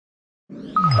Hi,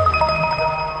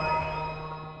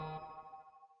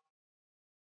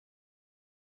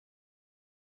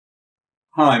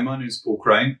 my name is Paul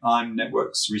Crane. I'm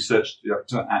Networks Research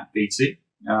Director at BT.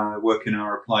 I work in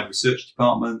our Applied Research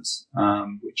Department,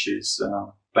 which is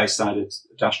based out at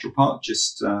Industrial Park,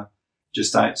 just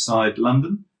outside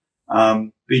London.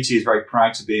 BT is very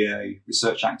proud to be a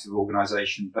research active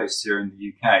organisation based here in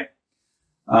the UK.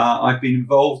 I've been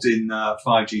involved in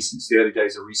 5G since the early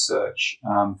days of research,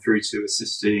 through to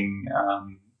assisting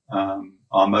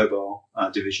our mobile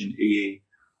division, EE,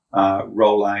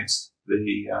 roll out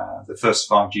the first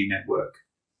 5G network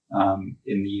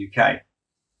in the UK.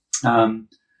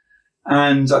 And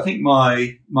I think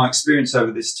my experience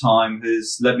over this time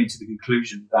has led me to the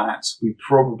conclusion that we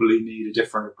probably need a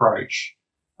different approach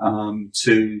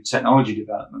to technology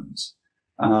development,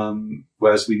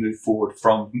 whereas we move forward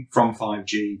from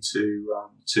 5G to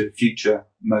future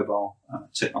mobile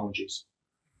technologies.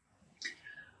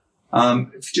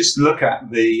 If you just look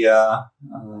at the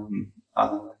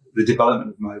development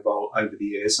of mobile over the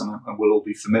years, and we'll all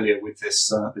be familiar with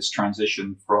this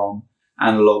transition from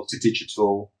analog to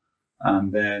digital,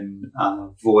 and then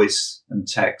voice and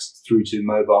text through to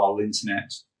mobile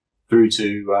internet, through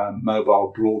to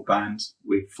mobile broadband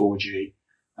with 4G,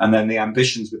 and then the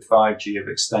ambitions with 5G of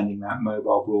extending that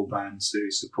mobile broadband to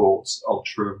support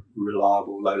ultra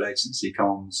reliable, low latency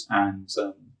comms and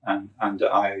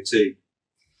IoT.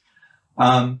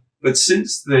 But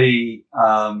since the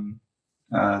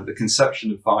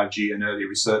conception of 5G and early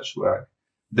research work,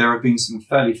 there have been some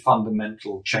fairly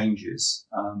fundamental changes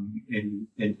in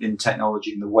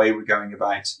technology and the way we're going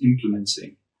about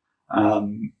implementing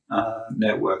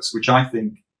networks, which I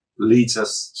think leads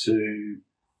us to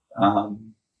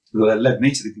led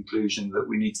me to the conclusion that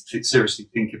we need to seriously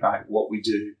think about what we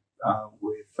do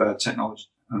with technology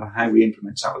and how we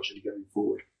implement technology going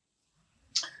forward.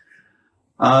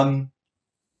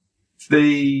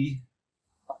 The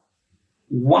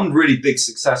one really big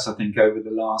success, I think, over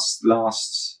the last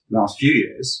few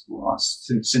years,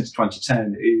 since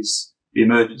 2010, is the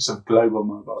emergence of global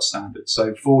mobile standards.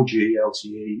 So 4G,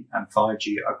 LTE, and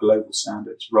 5G are global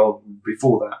standards, rather than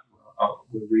before that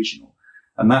were regional.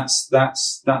 And that's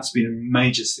been a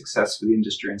major success for the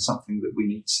industry and something that we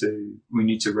need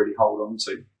to really hold on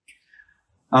to.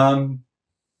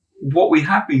 What we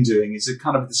have been doing is a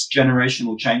kind of this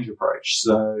generational change approach.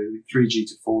 So 3G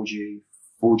to 4G,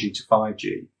 4G to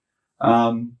 5G,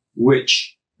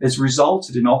 which has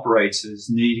resulted in operators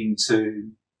needing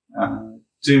to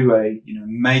do a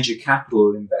major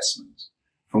capital investment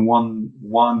from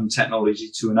one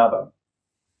technology to another,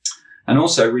 and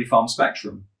also refarm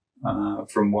spectrum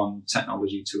from one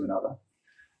technology to another.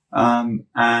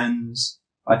 And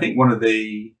I think one of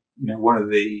the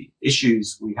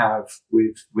issues we have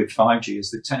with 5G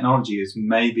is that technology is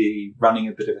maybe running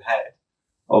a bit ahead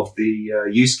of the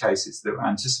use cases that were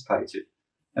anticipated,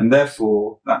 and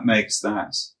therefore that makes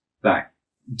that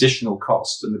additional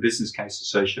cost and the business case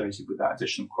associated with that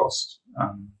additional cost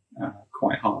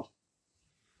quite hard.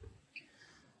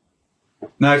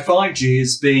 Now, 5G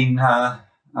is being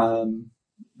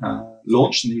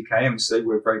launched in the UK, and so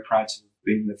we're very proud to have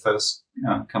been the first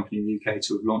company in the UK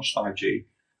to have launched 5G.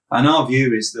 And our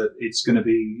view is that it's going to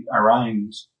be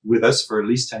around with us for at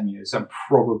least 10 years and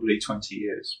probably 20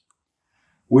 years.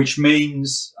 Which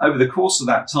means over the course of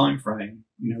that time frame,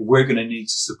 we're going to need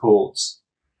to support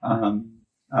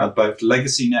both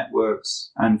legacy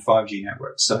networks and 5G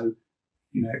networks. So,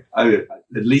 at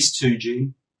least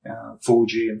 2G,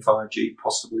 4G, and 5G,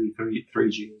 possibly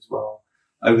 3G as well,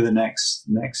 over the next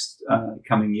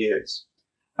coming years.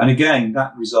 And again,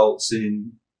 that results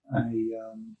in a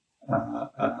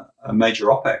major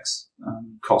OPEX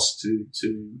cost to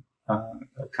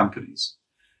companies.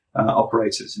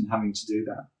 Operators and having to do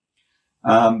that.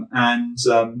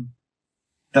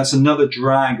 That's another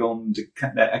drag on the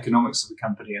economics of the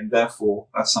company, and therefore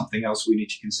that's something else we need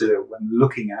to consider when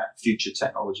looking at future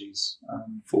technologies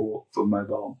for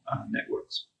mobile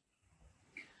networks.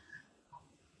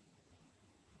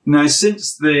 Now,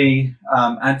 since the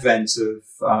advent of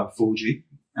 4G,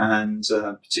 and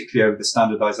particularly over the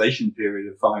standardization period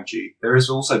of 5G, there has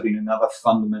also been another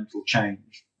fundamental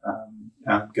change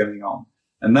going on.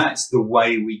 And that's the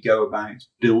way we go about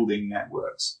building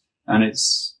networks. And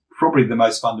it's probably the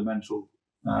most fundamental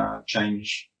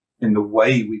change in the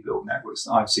way we build networks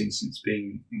that I've seen since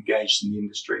being engaged in the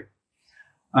industry.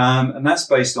 And that's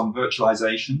based on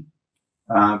virtualization,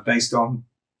 based on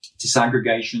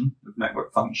disaggregation of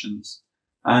network functions,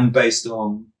 and based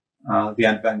on the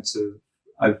advent of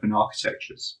open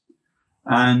architectures.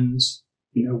 And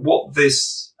what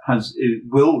this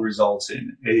will result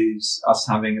in is us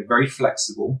having a very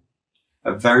flexible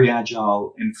a very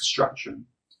agile infrastructure.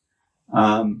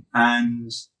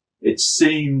 And it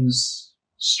seems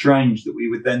strange that we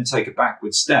would then take a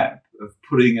backward step of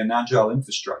putting an agile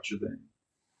infrastructure in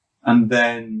and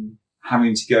then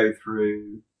having to go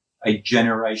through a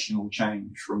generational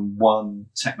change from one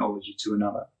technology to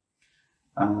another.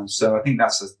 So I think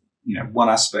that's one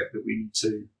aspect that we need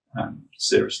to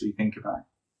seriously think about.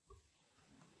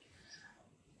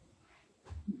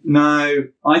 Now,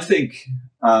 I think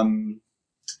the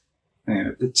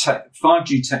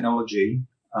 5G technology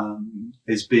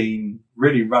has been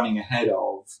really running ahead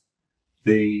of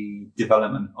the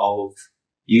development of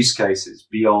use cases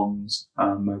beyond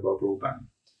mobile broadband.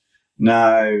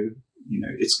 Now,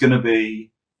 it's going to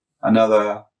be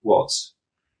another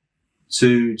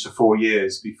 2 to 4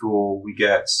 years before we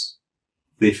get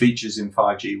the features in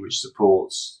 5G which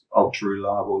supports ultra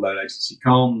reliable low latency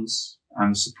comms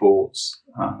and supports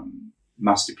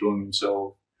mass deployment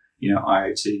of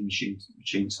IoT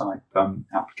machine type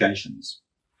applications.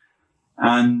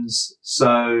 And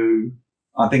so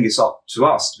I think it's up to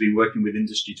us to be working with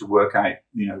industry to work out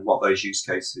what those use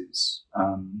cases,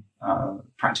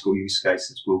 practical use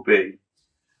cases will be.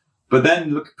 But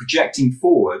then projecting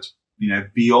forward,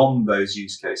 beyond those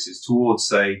use cases towards,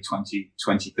 say,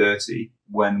 2030,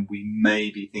 when we may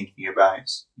be thinking about,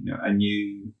 a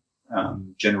new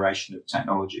generation of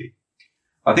technology.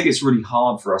 I think it's really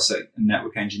hard for us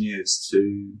network engineers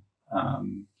to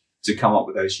come up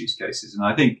with those use cases. And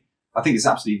I think it's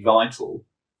absolutely vital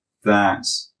that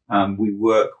we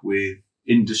work with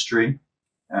industry,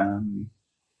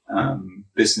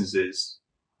 businesses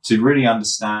to really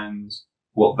understand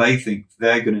what they think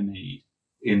they're going to need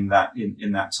in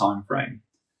that time frame.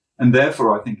 And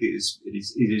therefore, I think it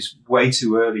is way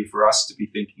too early for us to be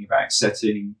thinking about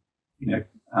setting,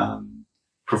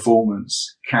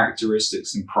 performance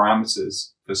characteristics and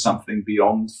parameters for something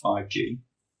beyond 5G.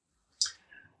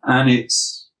 And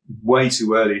it's way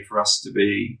too early for us to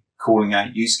be calling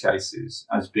out use cases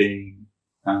as being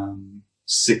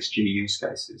 6G use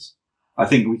cases. I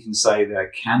think we can say they're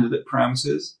candidate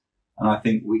parameters, and I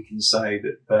think we can say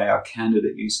that they are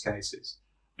candidate use cases.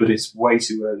 But it's way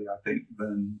too early, I think,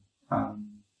 than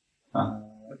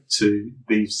to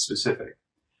be specific.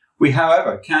 We,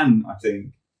 however, can, I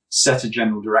think, set a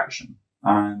general direction.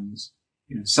 And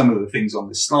some of the things on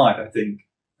this slide, I think,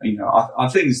 are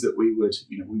things that we would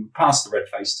pass the red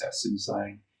face test in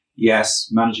saying, yes,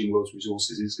 managing world's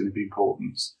resources is going to be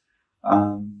important.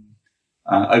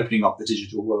 Opening up the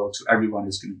digital world to everyone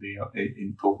is going to be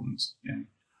important.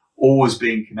 Always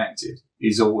being connected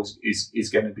is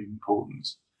going to be important.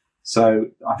 So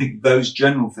I think those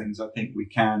general things, I think we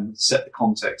can set the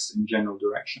context in general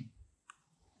direction.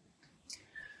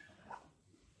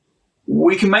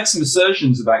 We can make some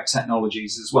assertions about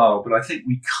technologies as well, but I think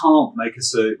we can't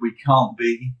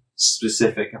be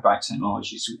specific about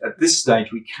technologies. At this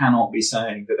stage, we cannot be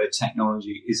saying that a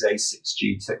technology is a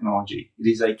 6G technology. It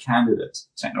is a candidate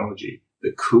technology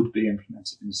that could be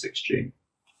implemented in 6G.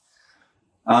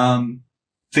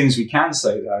 Things we can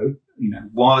say, though,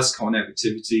 wireless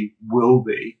connectivity will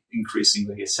be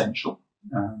increasingly essential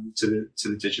to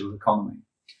the digital economy.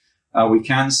 We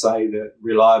can say that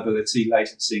reliability,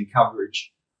 latency, and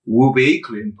coverage will be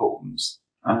equally important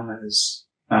as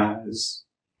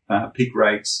peak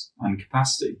rates and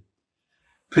capacity,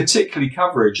 particularly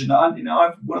coverage. And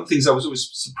one of the things I was always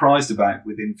surprised about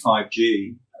within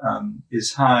 5G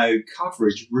is how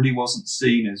coverage really wasn't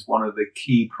seen as one of the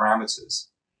key parameters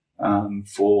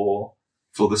for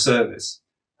the service.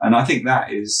 And I think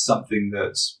that is something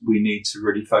that we need to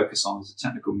really focus on as a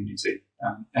technical community,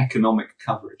 economic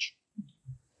coverage.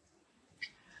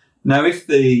 Now, if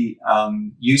the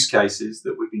use cases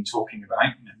that we've been talking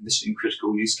about, mission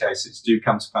critical use cases, do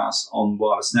come to pass on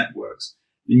wireless networks,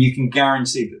 then you can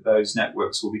guarantee that those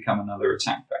networks will become another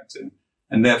attack vector.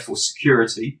 And therefore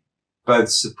security, both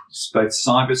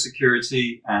cyber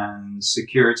security and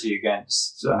security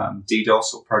against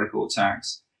DDoS or protocol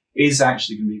attacks, is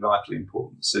actually going to be vitally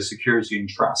important. So security and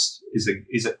trust is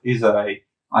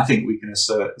I think we can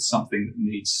assert something that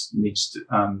needs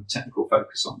technical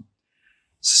focus on.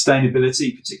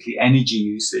 Sustainability, particularly energy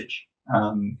usage,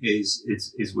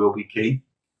 will be key.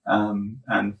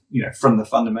 And from the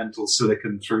fundamental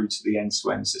silicon through to the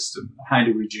end-to-end system, how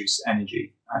to reduce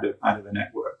energy out of the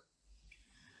network.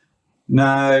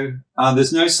 Now,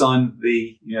 there's no sign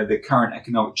that the current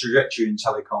economic trajectory in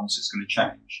telecoms is going to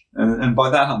change, and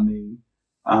by that I mean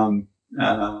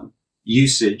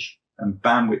usage and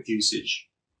bandwidth usage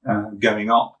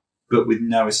going up, but with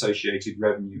no associated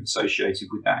revenue associated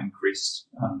with that increased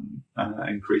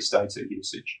data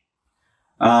usage,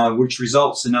 which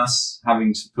results in us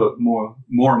having to put more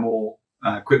and more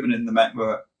equipment in the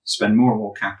network, spend more and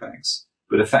more capex,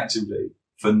 but effectively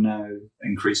for no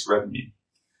increased revenue.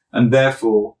 And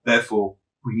therefore,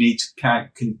 we need to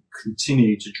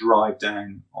continue to drive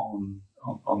down on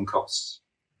costs.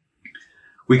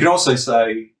 We can also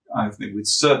say, I think, with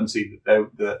certainty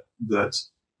that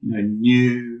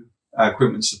new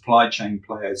equipment supply chain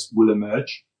players will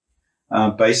emerge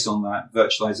based on that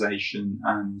virtualization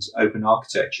and open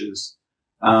architectures.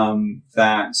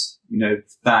 That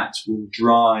will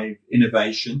drive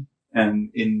innovation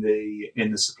in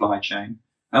the supply chain,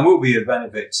 and will be a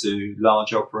benefit to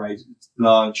large operators,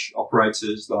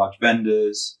 large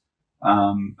vendors,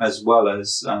 as well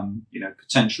as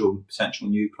potential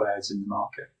new players in the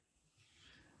market.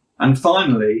 And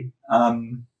finally,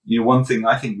 one thing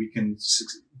I think we can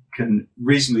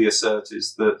reasonably assert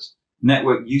is that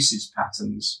network usage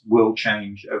patterns will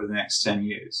change over the next 10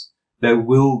 years. There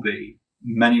will be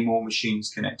many more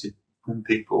machines connected than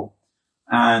people.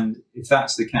 And if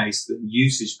that's the case, then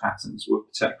usage patterns will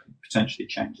potentially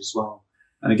change as well.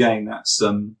 And again, that's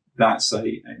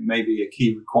maybe a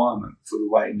key requirement for the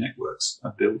way networks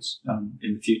are built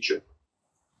in the future.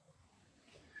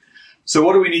 So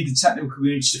what do we need the technical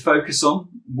community to focus on?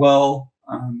 Well,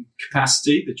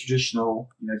 capacity, the traditional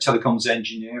telecoms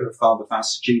engineer, farther,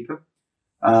 faster, cheaper.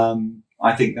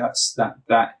 I think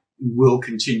that will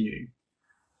continue.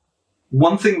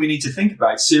 One thing we need to think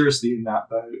about seriously in that,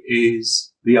 though,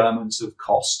 is the element of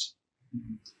cost.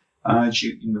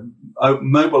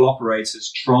 Mobile operators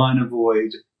try and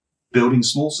avoid building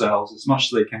small cells as much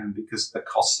as they can because of the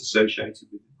costs associated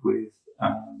with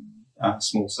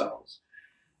small cells.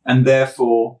 And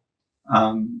therefore,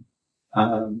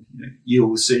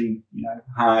 you'll see,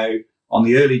 how on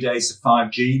the early days of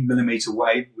 5G, millimeter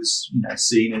wave was,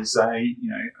 seen as a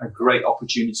great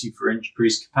opportunity for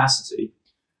increased capacity.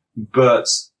 But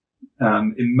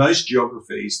in most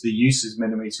geographies, the use of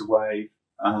millimeter wave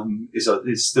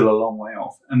is still a long way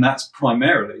off, and that's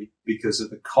primarily because of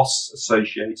the costs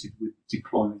associated with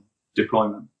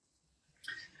deployment.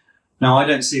 Now, I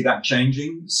don't see that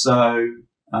changing. So,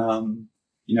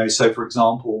 for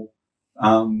example,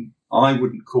 I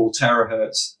wouldn't call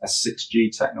terahertz a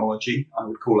 6G technology. I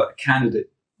would call it a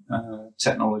candidate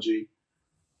technology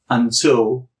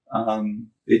until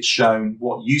it's shown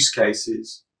what use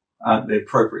cases at the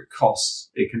appropriate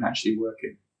costs it can actually work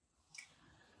in.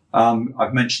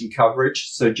 I've mentioned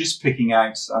coverage, so just picking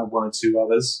out one or two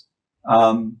others.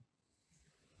 One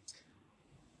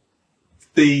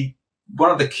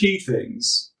of the key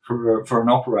things for an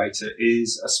operator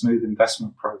is a smooth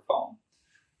investment profile,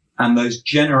 and those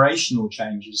generational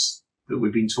changes that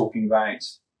we've been talking about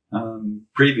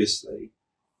previously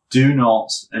do not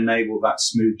enable that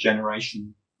smooth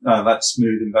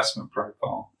investment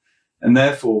profile. And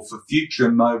therefore, for future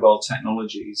mobile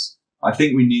technologies, I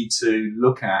think we need to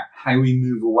look at how we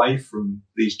move away from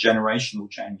these generational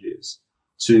changes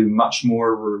to much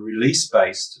more of a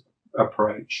release-based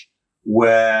approach,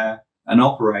 where an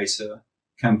operator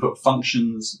can put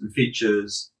functions and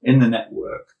features in the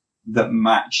network that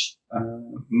much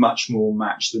more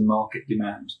match the market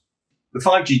demand. The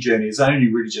 5G journey has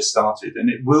only really just started,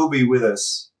 and it will be with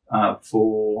us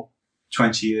for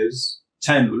 20 years,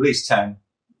 at least 10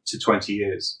 to 20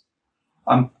 years.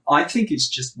 I think it's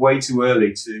just way too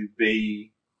early to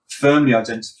be firmly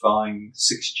identifying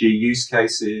 6G use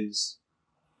cases,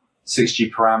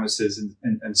 6G parameters,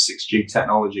 and 6G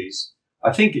technologies.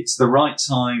 I think it's the right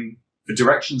time for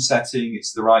direction setting.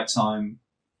 It's the right time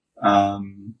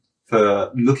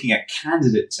for looking at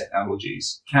candidate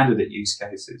technologies, candidate use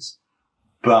cases.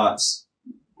 But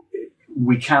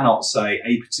we cannot say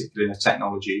a particular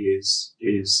technology is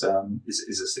a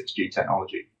 6G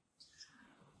technology.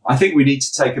 I think we need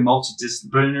to take a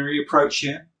multidisciplinary approach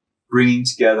here, bringing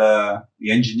together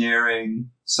the engineering,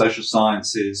 social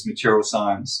sciences, material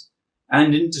science,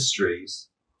 and industries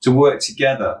to work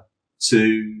together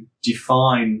to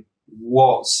define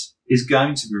what is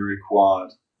going to be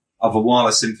required of a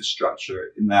wireless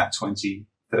infrastructure in that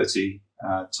 2030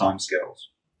 timescales.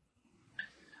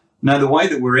 Now, the way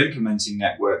that we're implementing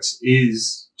networks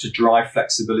is to drive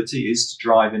flexibility, is to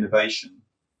drive innovation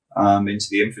into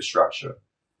the infrastructure.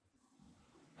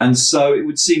 And so it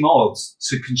would seem odd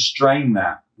to constrain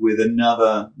that with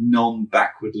another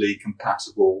non-backwardly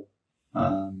compatible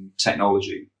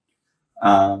technology,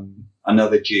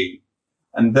 another G.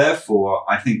 And therefore,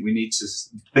 I think we need to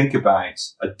think about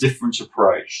a different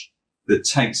approach that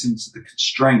takes into the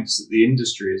constraints that the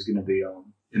industry is going to be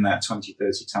on in that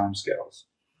 2030 timescales.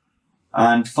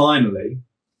 And finally,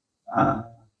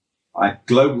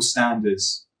 global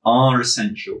standards are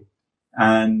essential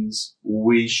And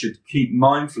we should keep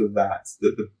mindful of that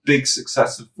the big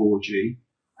success of 4G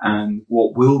and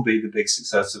what will be the big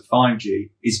success of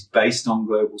 5G is based on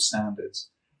global standards.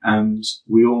 And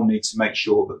we all need to make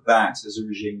sure that as a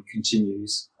regime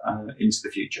continues into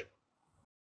the future.